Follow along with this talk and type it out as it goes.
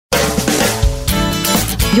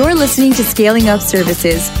You're listening to Scaling Up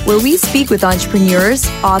Services, where we speak with entrepreneurs,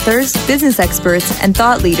 authors, business experts, and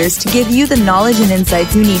thought leaders to give you the knowledge and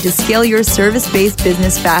insights you need to scale your service-based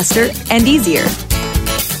business faster and easier.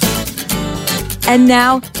 And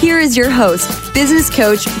now, here is your host, business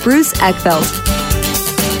coach Bruce Eckfeldt.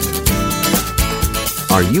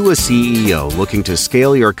 Are you a CEO looking to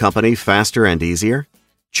scale your company faster and easier?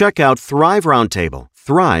 Check out Thrive Roundtable.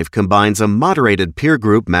 Thrive combines a moderated peer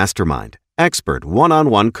group mastermind, expert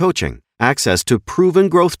one-on-one coaching, access to proven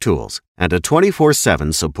growth tools, and a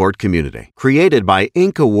 24/7 support community. Created by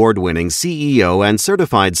Inc. award-winning CEO and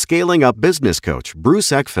certified scaling up business coach Bruce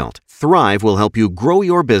Eckfeldt, Thrive will help you grow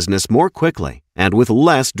your business more quickly and with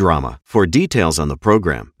less drama. For details on the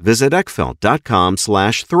program, visit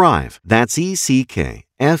eckfeldt.com/thrive. That's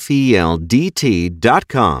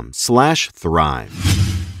ECKFELDT.com/thrive.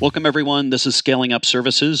 Welcome, everyone. This is Scaling Up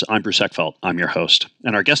Services. I'm Bruce Eckfeldt. I'm your host.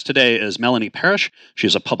 And our guest today is Melanie Parrish.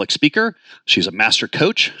 She's a public speaker. She's a master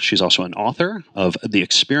coach. She's also an author of the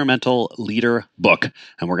Experimental Leader book.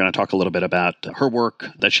 And we're going to talk a little bit about her work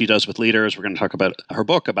that she does with leaders. We're going to talk about her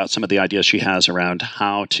book, about some of the ideas she has around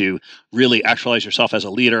how to really actualize yourself as a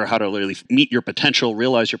leader, how to really meet your potential,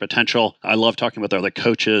 realize your potential. I love talking with other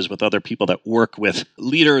coaches, with other people that work with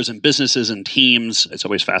leaders and businesses and teams. It's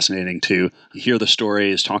always fascinating to hear the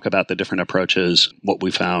stories, talk about the different approaches, what we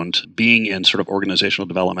found being in sort of organizational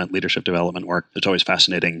development, leadership development work. It's always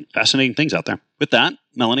fascinating things out there. With that,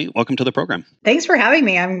 Melanie, welcome to the program. Thanks for having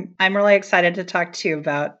me. I'm really excited to talk to you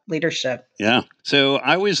about leadership. Yeah. So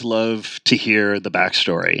I always love to hear the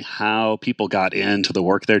backstory, how people got into the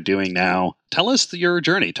work they're doing now. Tell us your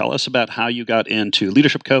journey. Tell us about how you got into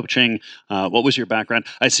leadership coaching. What was your background?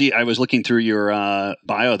 I was looking through your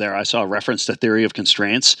bio there. I saw a reference to theory of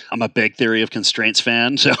constraints. I'm a big theory of constraints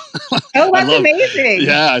fan. So oh, that's amazing.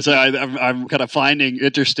 Yeah. So I'm kind of finding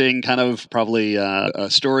interesting kind of probably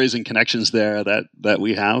stories and connections there that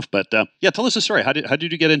we have. But tell us the story. How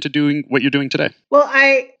did you get into doing what you're doing today? Well,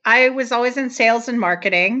 I was always in sales and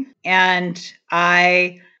marketing, and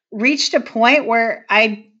I reached a point where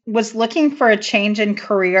I was looking for a change in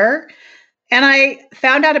career, and I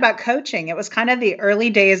found out about coaching. It was kind of the early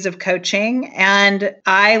days of coaching, and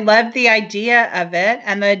I loved the idea of it.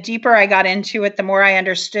 And the deeper I got into it, the more I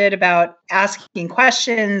understood about asking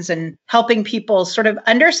questions and helping people sort of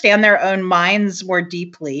understand their own minds more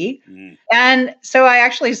deeply. And so I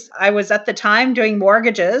was at the time doing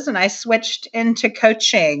mortgages, and I switched into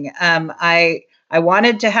coaching. I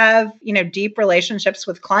wanted to have, deep relationships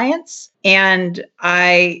with clients, and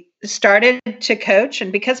I started to coach.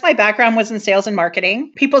 And because my background was in sales and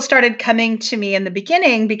marketing, people started coming to me in the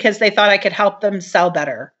beginning because they thought I could help them sell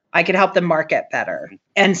better. I could help them market better.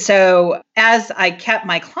 And so as I kept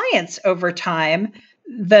my clients over time,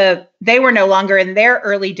 they were no longer in their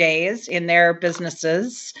early days in their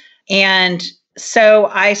businesses. And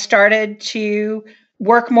so I started to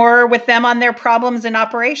work more with them on their problems and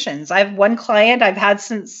operations. I have one client I've had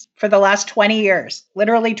for the last 20 years,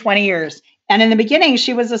 literally 20 years. And in the beginning,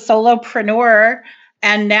 she was a solopreneur,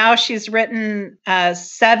 and now she's written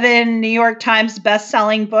 7 New York Times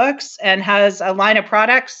best-selling books and has a line of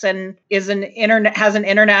products and has an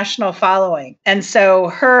international following. And so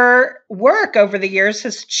her work over the years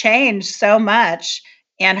has changed so much,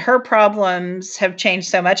 and her problems have changed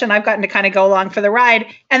so much. And I've gotten to kind of go along for the ride.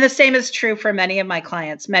 And the same is true for many of my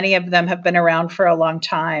clients. Many of them have been around for a long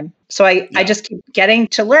time. So I just keep getting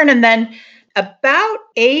to learn. And then about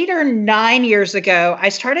 8 or 9 years ago, I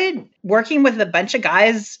started working with a bunch of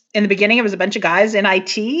guys. In the beginning, it was a bunch of guys in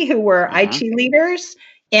IT who were IT leaders.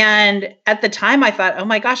 And at the time, I thought, oh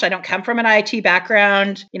my gosh, I don't come from an IT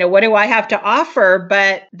background. What do I have to offer?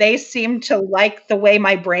 But they seemed to like the way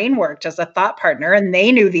my brain worked as a thought partner, and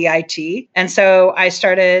they knew the IT. And so I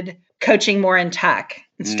started coaching more in tech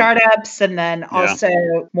and startups, and then also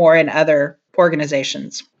more in other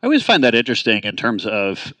organizations. I always find that interesting in terms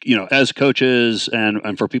of, as coaches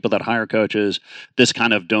and for people that hire coaches, this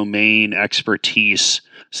kind of domain expertise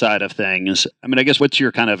side of things. I mean, I guess what's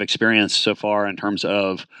your kind of experience so far in terms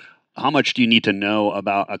of how much do you need to know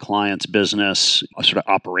about a client's business sort of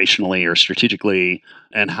operationally or strategically,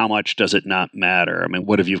 and how much does it not matter? I mean,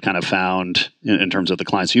 what have you kind of found in terms of the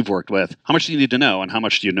clients you've worked with? How much do you need to know, and how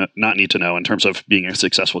much do you not need to know in terms of being a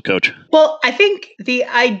successful coach? Well, I think the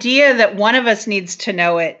idea that one of us needs to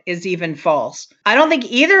know it is even false. I don't think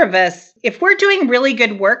either of us, if we're doing really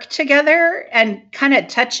good work together and kind of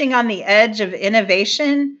touching on the edge of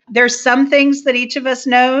innovation, there's some things that each of us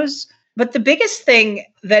knows. But the biggest thing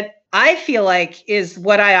that I feel like is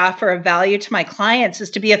what I offer of value to my clients is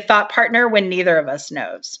to be a thought partner when neither of us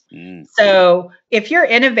knows. So if you're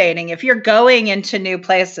innovating, if you're going into new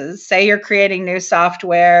places, say you're creating new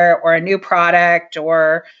software or a new product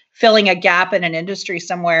or filling a gap in an industry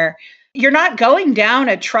somewhere, you're not going down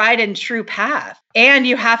a tried and true path. And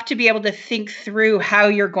you have to be able to think through how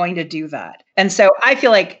you're going to do that. And so I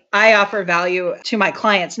feel like I offer value to my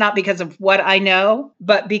clients, not because of what I know,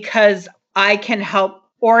 but because I can help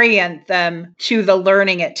orient them to the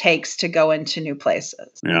learning it takes to go into new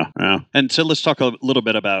places. Yeah. And so let's talk a little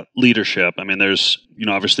bit about leadership. I mean, there's,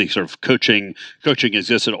 obviously sort of coaching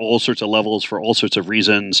exists at all sorts of levels for all sorts of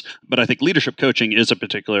reasons. But I think leadership coaching is a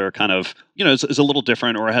particular kind of, is a little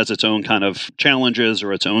different or has its own kind of challenges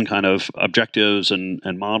or its own kind of objectives and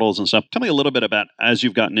models and stuff. Tell me a little bit about, as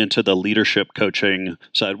you've gotten into the leadership coaching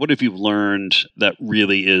side, what have you learned that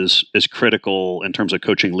really is critical in terms of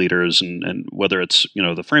coaching leaders and whether it's,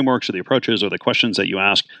 the frameworks or the approaches or the questions that you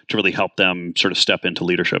ask to really help them sort of step into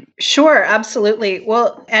leadership? Sure, absolutely.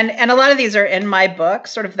 Well, and a lot of these are in my book.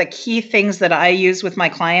 Sort of the key things that I use with my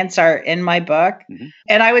clients are in my book. Mm-hmm.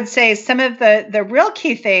 And I would say some of the real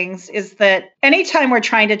key things is that anytime we're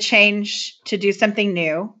trying to change to do something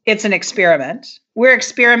new, it's an experiment. We're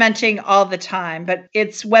experimenting all the time, but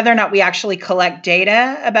it's whether or not we actually collect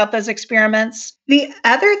data about those experiments. The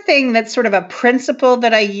other thing that's sort of a principle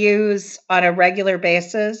that I use on a regular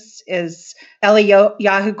basis is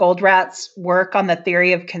Eliyahu Goldratt's work on the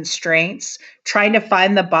theory of constraints, trying to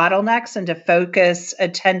find the bottlenecks and to focus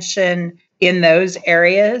attention in those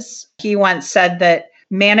areas. He once said that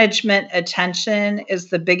management attention is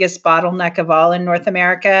the biggest bottleneck of all in North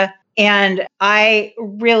America. And I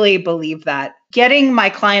really believe that. Getting my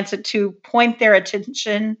clients to point their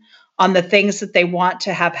attention on the things that they want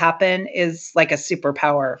to have happen is like a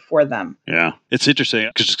superpower for them. Yeah, it's interesting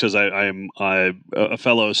because I'm a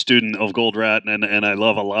fellow student of Goldratt and I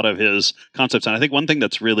love a lot of his concepts. And I think one thing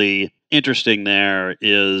that's really interesting there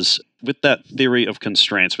is with that theory of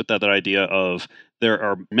constraints, with that idea of there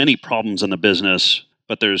are many problems in the business,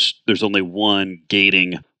 but there's only one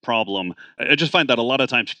gating problem. I just find that a lot of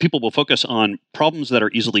times people will focus on problems that are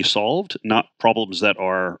easily solved, not problems that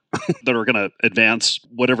are that are going to advance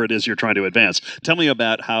whatever it is you're trying to advance. Tell me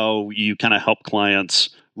about how you kind of help clients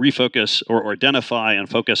refocus or identify and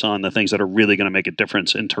focus on the things that are really going to make a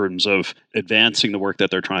difference in terms of advancing the work that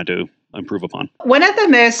they're trying to improve upon. One of the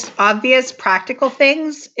most obvious practical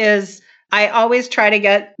things is I always try to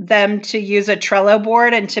get them to use a Trello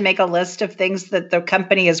board and to make a list of things that the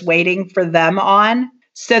company is waiting for them on,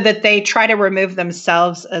 so that they try to remove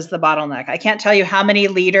themselves as the bottleneck. I can't tell you how many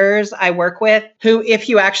leaders I work with who, if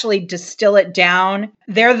you actually distill it down,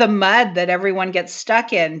 they're the mud that everyone gets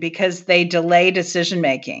stuck in because they delay decision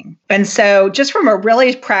making. And so just from a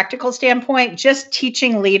really practical standpoint, just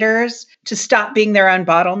teaching leaders to stop being their own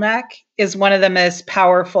bottleneck is one of the most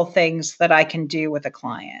powerful things that I can do with a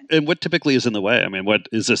client. And what typically is in the way? I mean, what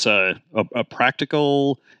is this a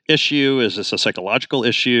practical issue? Is this a psychological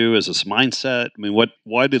issue? Is this mindset? I mean,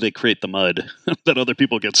 why do they create the mud that other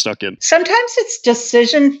people get stuck in? Sometimes it's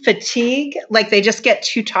decision fatigue. Like they just get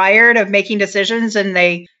too tired of making decisions and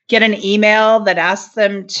they get an email that asks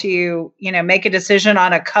them to, make a decision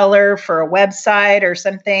on a color for a website or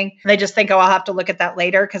something. They just think, I'll have to look at that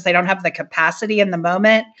later because they don't have the capacity in the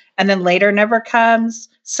moment. And then later never comes.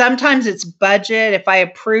 Sometimes it's budget. If I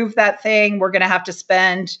approve that thing, we're going to have to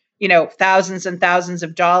spend, thousands and thousands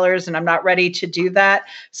of dollars, and I'm not ready to do that.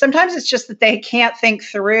 Sometimes it's just that they can't think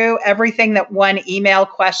through everything that one email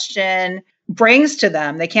question brings to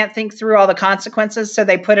them. They can't think through all the consequences, so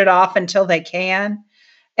they put it off until they can.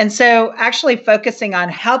 And so actually focusing on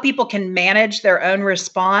how people can manage their own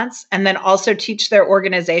response and then also teach their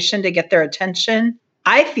organization to get their attention,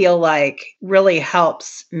 I feel like really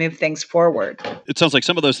helps move things forward. It sounds like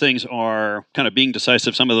some of those things are kind of being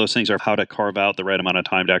decisive. Some of those things are how to carve out the right amount of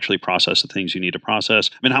time to actually process the things you need to process.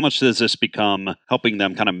 I mean, how much does this become helping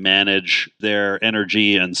them kind of manage their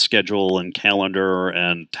energy and schedule and calendar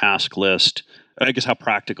and task list? I guess how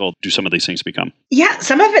practical do some of these things become? Yeah,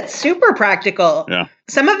 some of it's super practical. Yeah.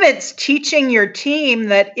 Some of it's teaching your team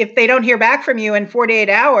that if they don't hear back from you in 48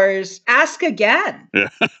 hours, ask again. Yeah,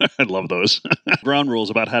 I love those. Ground rules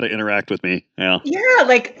about how to interact with me. Yeah. Yeah,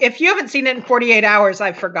 like if you haven't seen it in 48 hours,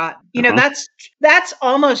 I've forgotten. That's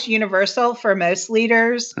almost universal for most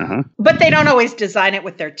leaders, but they don't always design it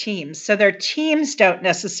with their teams. So their teams don't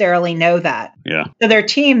necessarily know that. Yeah. So their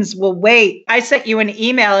teams will wait. I sent you an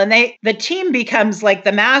email and the team becomes like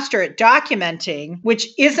the master at documenting, which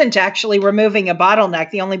isn't actually removing a bottleneck.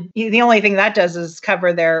 back. The only thing that does is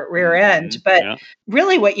cover their rear end. But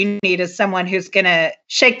really what you need is someone who's going to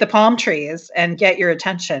shake the palm trees and get your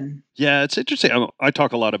attention. Yeah, it's interesting. I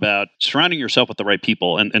talk a lot about surrounding yourself with the right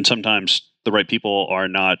people. And sometimes the right people are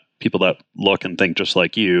not people that look and think just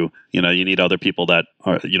like you. You need other people that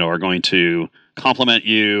are going to complement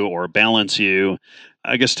you or balance you.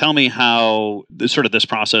 I guess tell me how this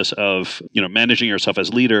process of managing yourself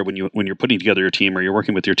as leader when you're putting together your team or you're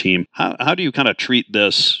working with your team, how do you kind of treat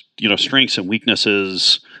this strengths and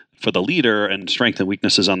weaknesses for the leader and strengths and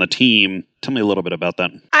weaknesses on the team? Tell me a little bit about that.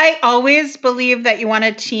 I always believe that you want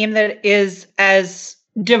a team that is as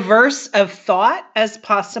diverse of thought as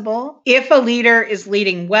possible. If a leader is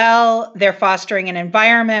leading well, they're fostering an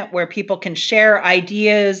environment where people can share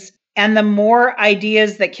ideas. And the more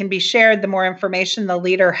ideas that can be shared, the more information the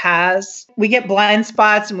leader has. We get blind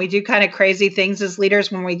spots and we do kind of crazy things as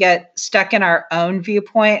leaders when we get stuck in our own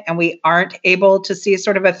viewpoint and we aren't able to see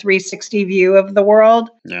sort of a 360 view of the world.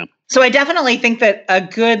 Yeah. So I definitely think that a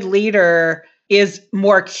good leader is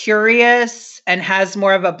more curious and has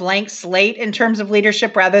more of a blank slate in terms of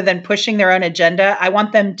leadership rather than pushing their own agenda. I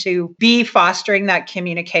want them to be fostering that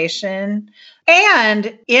communication.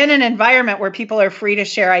 And in an environment where people are free to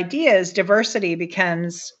share ideas, diversity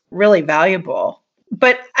becomes really valuable.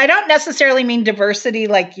 But I don't necessarily mean diversity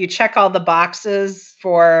like you check all the boxes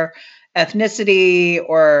for ethnicity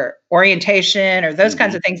or orientation or those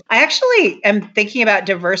kinds of things. I actually am thinking about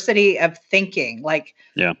diversity of thinking. Like,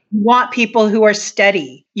 you want people who are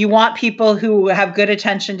steady. You want people who have good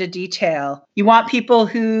attention to detail. You want people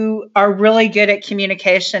who are really good at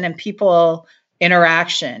communication and people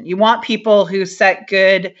interaction. You want people who set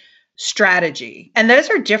good strategy. And those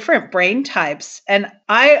are different brain types. And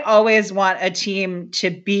I always want a team to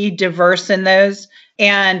be diverse in those.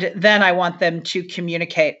 And then I want them to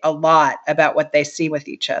communicate a lot about what they see with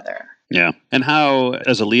each other. Yeah. And how,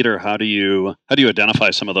 as a leader, how do you identify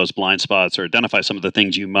some of those blind spots or identify some of the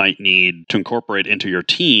things you might need to incorporate into your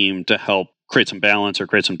team to help create some balance or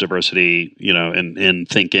create some diversity, in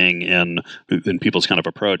thinking and in people's kind of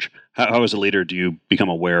approach? How as a leader do you become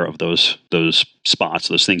aware of those spots,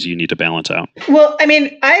 those things you need to balance out? Well, I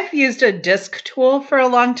mean, I've used a DISC tool for a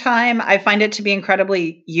long time. I find it to be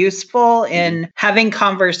incredibly useful in having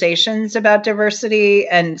conversations about diversity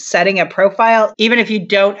and setting a profile, even if you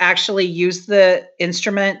don't actually use the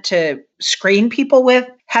instrument to screen people with.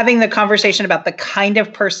 Having the conversation about the kind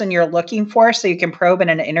of person you're looking for so you can probe in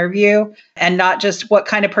an interview, and not just what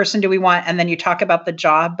kind of person do we want, and then you talk about the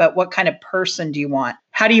job, but what kind of person do you want?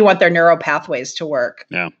 How do you want their neural pathways to work?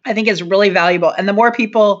 Yeah. I think is really valuable. And the more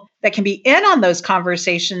people that can be in on those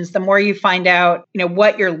conversations, the more you find out,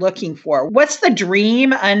 what you're looking for. What's the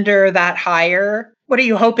dream under that hire? What are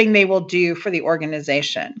you hoping they will do for the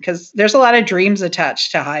organization? Because there's a lot of dreams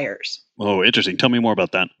attached to hires. Oh, interesting. Tell me more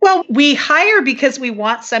about that. Well, we hire because we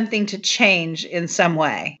want something to change in some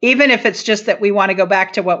way, even if it's just that we want to go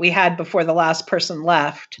back to what we had before the last person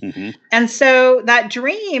left. Mm-hmm. And so that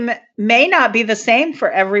dream may not be the same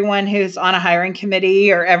for everyone who's on a hiring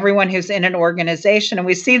committee or everyone who's in an organization. And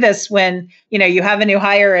we see this when, you have a new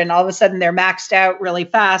hire and all of a sudden they're maxed out really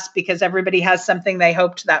fast because everybody has something they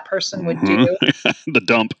hoped that person would do. The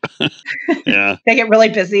dump. Yeah. They get really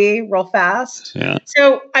busy real fast. Yeah.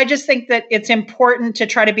 So I just think that it's important to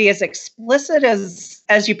try to be as explicit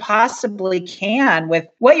as you possibly can with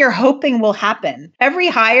what you're hoping will happen. Every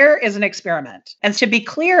hire is an experiment. And to be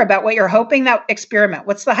clear about what you're hoping that experiment,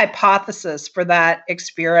 what's the hypothesis for that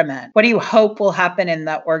experiment? What do you hope will happen in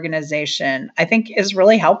that organization? I think is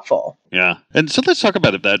really helpful. Yeah. And so let's talk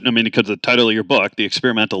about that. I mean, because the title of your book, The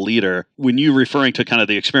Experimental Leader, when you're referring to kind of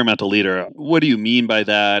the experimental leader, what do you mean by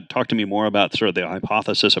that? Talk to me more about sort of the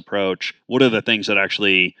hypothesis approach. What are the things that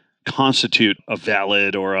actually constitute a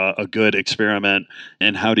valid or a good experiment,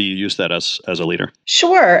 and how do you use that as a leader?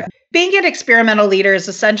 Sure. Being an experimental leader is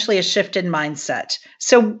essentially a shift in mindset.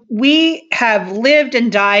 So we have lived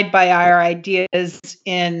and died by our ideas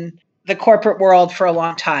in the corporate world for a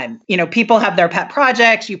long time. People have their pet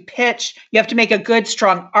projects, you pitch, you have to make a good,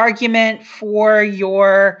 strong argument for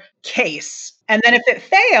your case. And then if it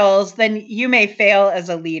fails, then you may fail as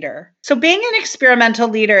a leader. So being an experimental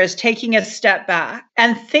leader is taking a step back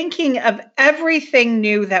and thinking of everything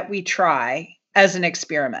new that we try as an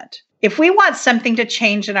experiment. If we want something to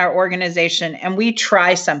change in our organization and we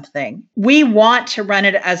try something, we want to run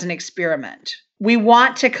it as an experiment. We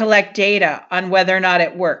want to collect data on whether or not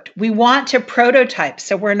it worked. We want to prototype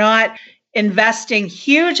so we're not investing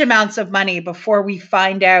huge amounts of money before we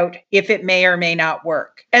find out if it may or may not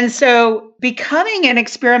work. And so becoming an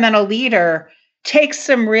experimental leader takes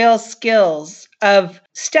some real skills of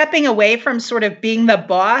stepping away from sort of being the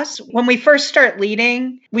boss. When we first start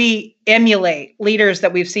leading, we emulate leaders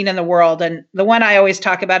that we've seen in the world. And the one I always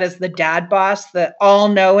talk about is the dad boss, the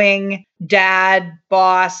all-knowing dad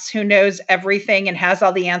boss who knows everything and has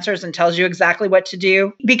all the answers and tells you exactly what to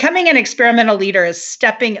do. Becoming an experimental leader is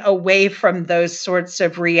stepping away from those sorts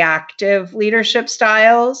of reactive leadership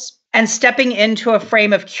styles and stepping into a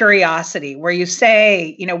frame of curiosity where you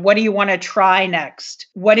say, what do you want to try next?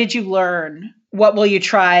 What did you learn? What will you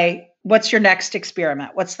try? What's your next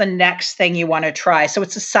experiment? What's the next thing you want to try? So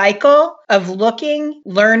it's a cycle of looking,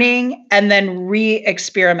 learning, and then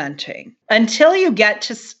re-experimenting until you get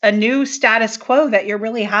to a new status quo that you're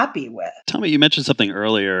really happy with. Tommy, you mentioned something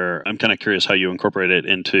earlier. I'm kind of curious how you incorporate it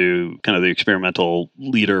into kind of the experimental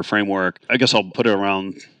leader framework. I guess I'll put it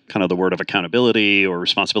around kind of the word of accountability or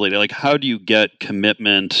responsibility. Like, how do you get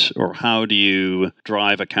commitment or how do you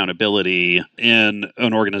drive accountability in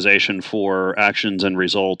an organization for actions and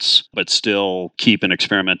results, but still keep an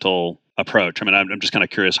experimental approach? I mean, I'm just kind of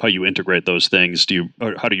curious how you integrate those things.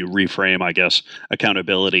 Or how do you reframe, I guess,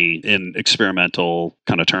 accountability in experimental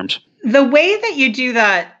kind of terms? The way that you do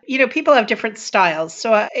that, people have different styles.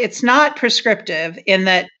 So it's not prescriptive in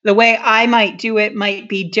that the way I might do it might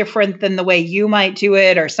be different than the way you might do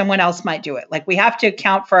it or someone else might do it. Like, we have to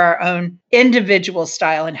account for our own individual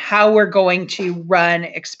style and how we're going to run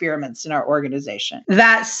experiments in our organization.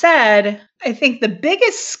 That said, I think the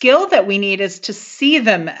biggest skill that we need is to see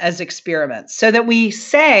them as experiments so that we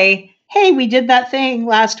say, hey, we did that thing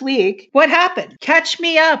last week. What happened? Catch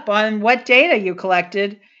me up on what data you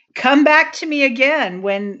collected. Come back to me again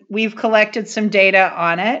when we've collected some data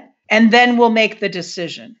on it, and then we'll make the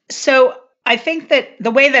decision. So I think that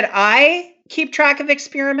the way that I keep track of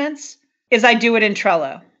experiments is I do it in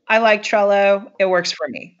Trello. I like Trello. It works for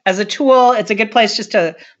me. As a tool, it's a good place just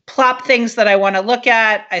to plop things that I want to look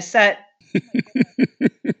at.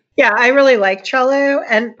 Yeah, I really like Trello.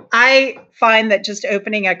 And I find that just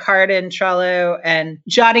opening a card in Trello and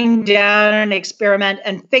jotting down an experiment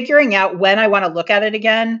and figuring out when I want to look at it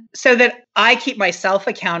again so that I keep myself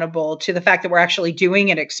accountable to the fact that we're actually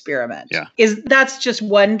doing an experiment. That's just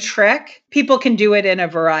one trick. People can do it in a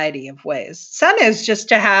variety of ways. Some is just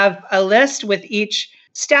to have a list with each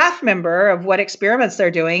staff member of what experiments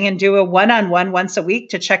they're doing and do a one-on-one once a week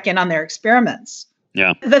to check in on their experiments.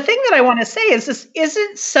 Yeah. The thing that I want to say is this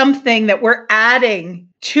isn't something that we're adding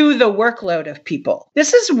to the workload of people.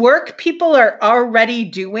 This is work people are already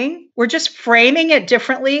doing. We're just framing it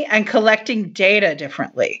differently and collecting data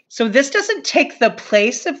differently. So this doesn't take the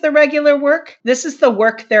place of the regular work. This is the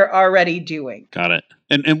work they're already doing. Got it.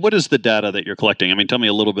 And what is the data that you're collecting? I mean, tell me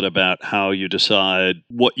a little bit about how you decide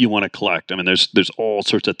what you want to collect. I mean, there's all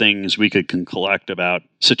sorts of things we can collect about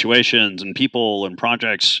situations and people and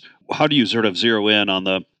projects. How do you sort of zero in on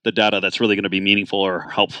the data that's really going to be meaningful or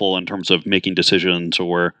helpful in terms of making decisions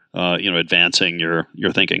or advancing your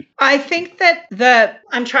thinking? I think that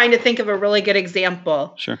I'm trying to think of a really good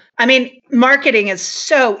example. Sure. I mean, marketing is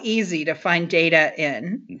so easy to find data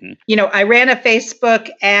in. Mm-hmm. I ran a Facebook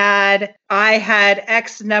ad. I had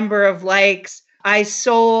X number of likes. I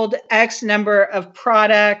sold X number of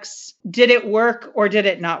products. Did it work or did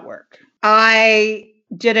it not work? I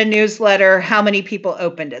did a newsletter, how many people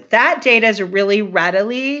opened it? That data is really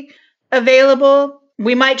readily available.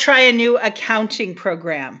 We might try a new accounting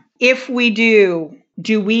program. If we do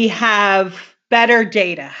we have better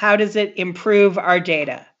data? How does it improve our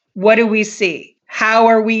data? What do we see? How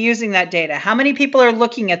are we using that data? How many people are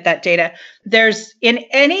looking at that data? There's in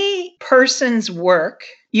any person's work,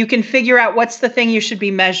 you can figure out what's the thing you should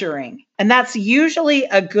be measuring. And that's usually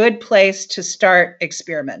a good place to start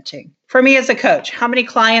experimenting. For me as a coach, how many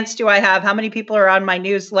clients do I have? How many people are on my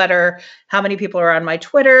newsletter? How many people are on my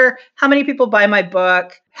Twitter? How many people buy my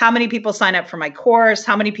book? How many people sign up for my course?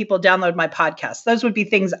 How many people download my podcast? Those would be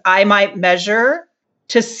things I might measure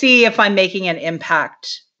to see if I'm making an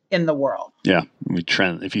impact in the world. Yeah.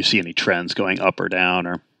 If you see any trends going up or down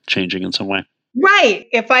or changing in some way. Right.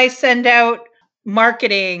 If I send out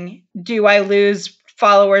marketing, do I lose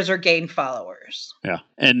followers or gain followers? Yeah.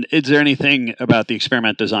 And is there anything about the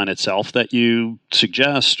experiment design itself that you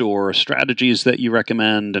suggest or strategies that you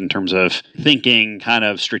recommend in terms of thinking kind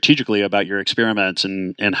of strategically about your experiments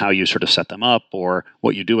and how you sort of set them up or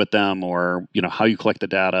what you do with them or, how you collect the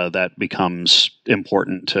data that becomes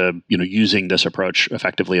important to, using this approach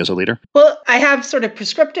effectively as a leader? Well, I have sort of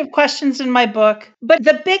prescriptive questions in my book, but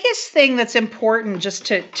the biggest thing that's important just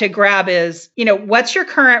to grab is, what's your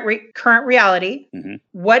current reality? Mm-hmm.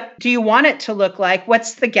 What do you want it to look like?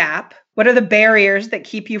 What's the gap? What are the barriers that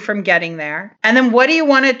keep you from getting there? And then what do you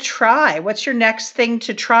want to try? What's your next thing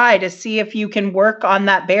to try to see if you can work on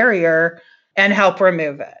that barrier and help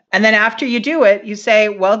remove it? And then after you do it, you say,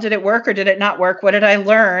 well, did it work or did it not work? What did I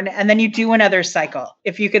learn? And then you do another cycle.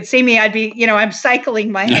 If you could see me, I'd be, I'm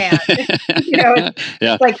cycling my hand,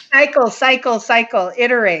 Yeah. like cycle,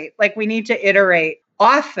 iterate. Like we need to iterate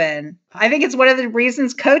often. I think it's one of the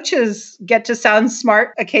reasons coaches get to sound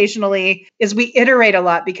smart occasionally is we iterate a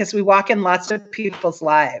lot because we walk in lots of people's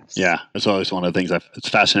lives. Yeah. It's always one of the things it's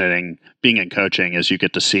fascinating being in coaching is you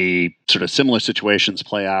get to see sort of similar situations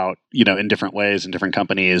play out, in different ways in different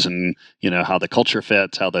companies and, how the culture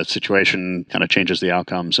fits, how the situation kind of changes the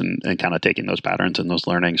outcomes and kind of taking those patterns and those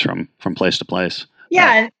learnings from place to place.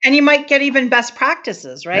 Yeah. And you might get even best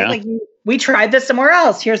practices, right? Yeah. Like we tried this somewhere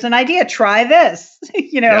else. Here's an idea. Try this,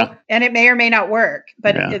 and it may or may not work,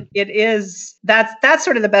 but it is, that's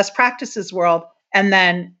sort of the best practices world. And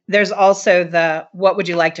then there's also what would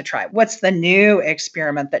you like to try? What's the new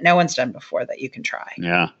experiment that no one's done before that you can try?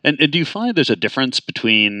 Yeah. And do you find there's a difference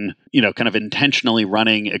between, kind of intentionally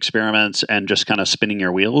running experiments and just kind of spinning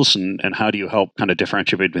your wheels? And how do you help kind of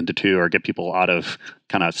differentiate between the two or get people out of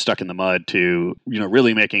kind of stuck in the mud to,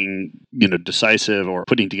 really making, decisive or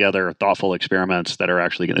putting together thoughtful experiments that are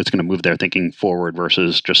actually, it's going to move their thinking forward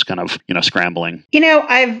versus just kind of, scrambling?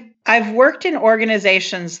 I've worked in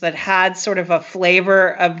organizations that had sort of a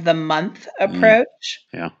flavor of the month approach.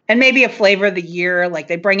 Yeah. And maybe a flavor of the year. Like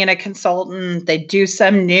they bring in a consultant, they do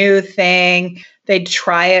some new thing, they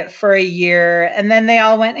try it for a year, and then they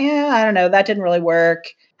all went, I don't know, that didn't really work.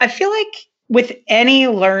 I feel like with any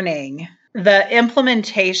learning, the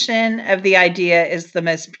implementation of the idea is the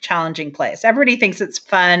most challenging place. Everybody thinks it's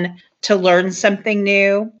fun to learn something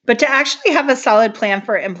new, but to actually have a solid plan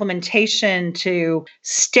for implementation, to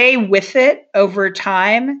stay with it over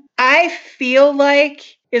time, I feel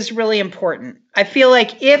like is really important. I feel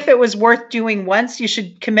like if it was worth doing once, you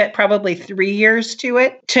should commit probably 3 years to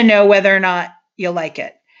it to know whether or not you like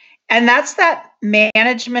it. And that's that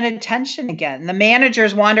management attention again. The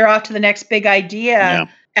managers wander off to the next big idea. Yeah.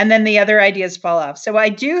 And then the other ideas fall off. So I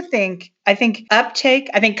think uptake,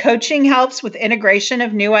 I think coaching helps with integration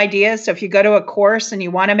of new ideas. So if you go to a course and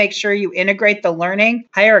you want to make sure you integrate the learning,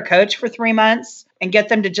 hire a coach for 3 months and get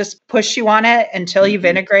them to just push you on it until you've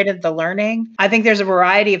integrated the learning. I think there's a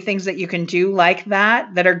variety of things that you can do like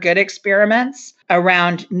that are good experiments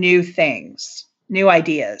around new things, new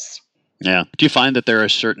ideas. Yeah. Do you find that there are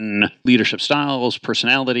certain leadership styles,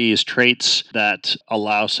 personalities, traits that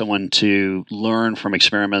allow someone to learn from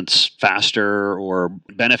experiments faster or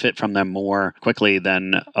benefit from them more quickly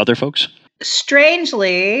than other folks?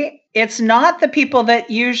 Strangely, it's not the people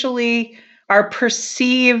that usually are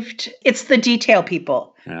perceived. It's the detail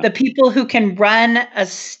people, the people who can run a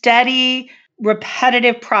steady,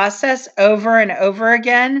 repetitive process over and over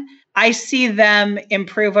again. I see them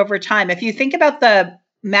improve over time. If you think about the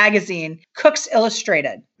magazine, Cooks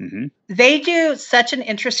Illustrated. Mm-hmm. They do such an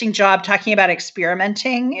interesting job talking about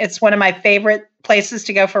experimenting. It's one of my favorite places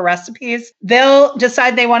to go for recipes. They'll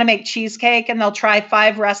decide they want to make cheesecake and they'll try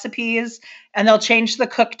 5 recipes and they'll change the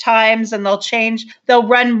cook times and they'll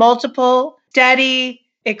run multiple steady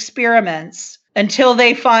experiments until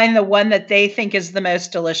they find the one that they think is the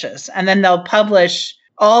most delicious. And then they'll publish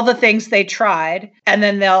all the things they tried, and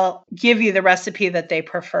then they'll give you the recipe that they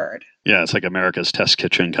preferred. Yeah, it's like America's Test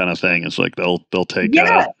Kitchen kind of thing. It's like they'll take...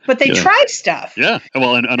 but they try stuff. Yeah,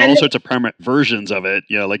 well, and all sorts of permanent versions of it.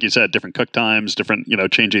 Like you said, different cook times, different,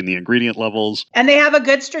 changing the ingredient levels. And they have a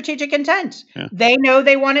good strategic intent. Yeah. They know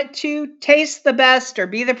they want it to taste the best or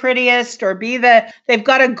be the prettiest or they've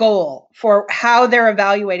got a goal for how they're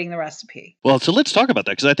evaluating the recipe. Well, so let's talk about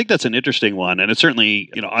that because I think that's an interesting one. And it's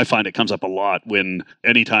certainly, I find it comes up a lot when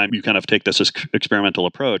anytime you kind of take this experimental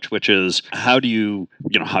approach, which is how do you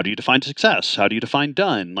define success? How do you define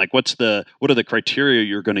done? Like what are the criteria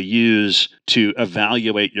you're going to use to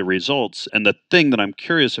evaluate your results? And the thing that I'm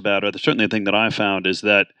curious about, or certainly the thing that I found is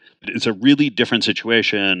that it's a really different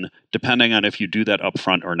situation depending on if you do that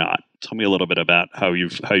upfront or not. Tell me a little bit about how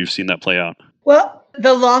you've seen that play out. Well,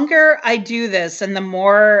 the longer I do this and the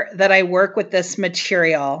more that I work with this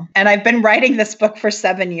material, and I've been writing this book for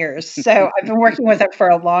 7 years, so I've been working with it for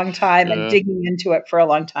a long time and digging into it for a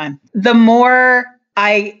long time, the more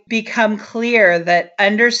I become clear that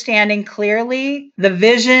understanding clearly the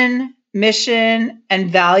vision, mission, and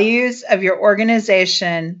values of your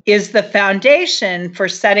organization is the foundation for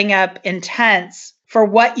setting up intents for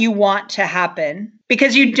what you want to happen,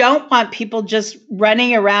 because you don't want people just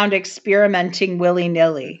running around experimenting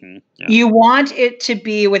willy-nilly. Mm-hmm. Yeah. You want it to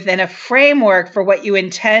be within a framework for what you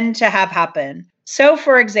intend to have happen. So,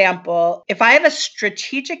 for example, if I have a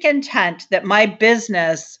strategic intent that my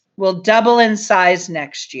business will double in size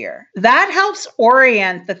next year, that helps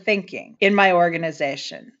orient the thinking in my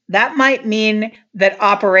organization. That might mean that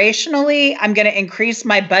operationally, I'm going to increase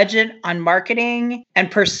my budget on marketing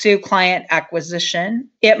and pursue client acquisition.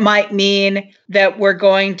 It might mean that we're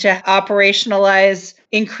going to operationalize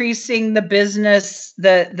increasing the business,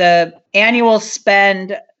 the annual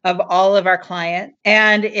spend of all of our clients.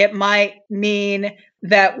 And it might mean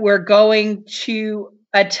that we're going to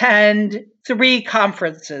attend 3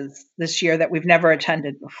 conferences this year that we've never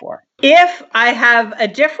attended before. If I have a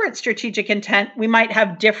different strategic intent, we might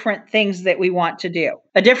have different things that we want to do.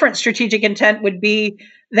 A different strategic intent would be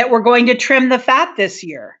that we're going to trim the fat this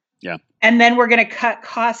year. Yeah. And then we're going to cut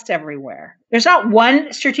costs everywhere. There's not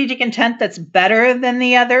one strategic intent that's better than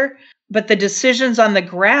the other, but the decisions on the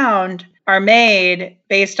ground are made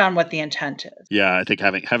based on what the intent is. Yeah, I think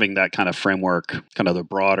having that kind of framework, kind of the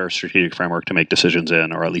broader strategic framework to make decisions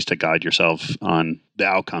in, or at least to guide yourself on the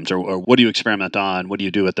outcomes, or what do you experiment on, what do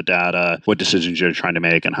you do with the data, what decisions you're trying to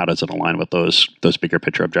make, and how does it align with those bigger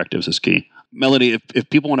picture objectives is key. Melanie, if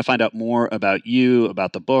people want to find out more about you,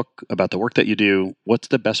 about the book, about the work that you do, what's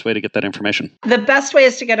the best way to get that information? The best way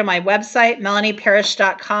is to go to my website,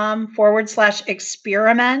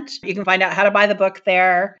 melanieparish.com/experiment. You can find out how to buy the book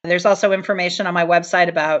there. There's also information on my website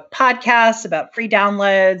about podcasts, about free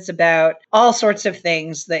downloads, about all sorts of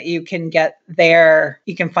things that you can get there.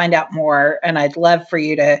 You can find out more. And I'd love for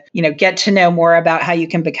you to, get to know more about how you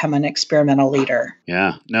can become an experimental leader.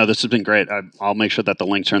 Yeah, no, this has been great. I'll make sure that the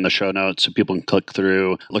links are in the show notes so people can click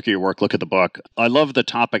through, look at your work, look at the book. I love the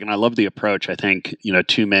topic and I love the approach. I think,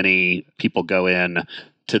 too many people go in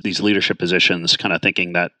to these leadership positions kind of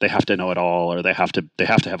thinking that they have to know it all, or they have to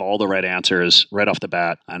have all the right answers right off the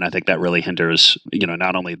bat. And I think that really hinders,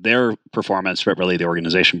 not only their performance, but really the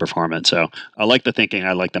organization performance. So I like the thinking,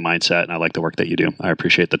 I like the mindset, and I like the work that you do. I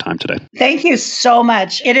appreciate the time today. Thank you so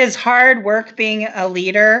much. It is hard work being a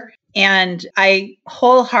leader. And I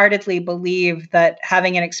wholeheartedly believe that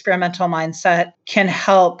having an experimental mindset can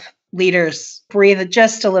help leaders breathe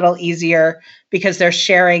just a little easier because they're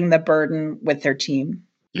sharing the burden with their team.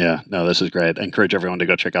 Yeah, no, this is great. I encourage everyone to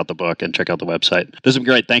go check out the book and check out the website. This has been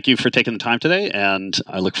great. Thank you for taking the time today, and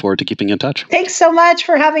I look forward to keeping in touch. Thanks so much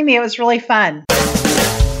for having me. It was really fun.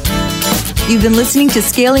 You've been listening to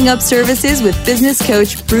Scaling Up Services with business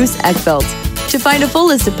coach Bruce Eckfeldt. To find a full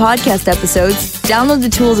list of podcast episodes, download the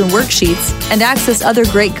tools and worksheets, and access other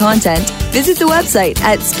great content, visit the website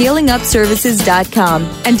at scalingupservices.com.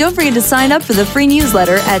 And don't forget to sign up for the free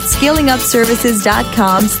newsletter at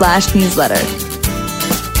scalingupservices.com/newsletter.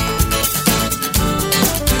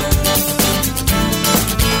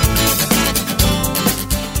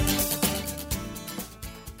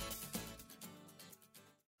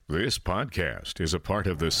 This podcast is a part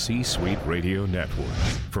of the C-Suite Radio Network.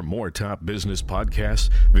 For more top business podcasts,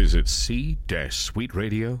 visit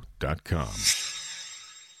c-suiteradio.com.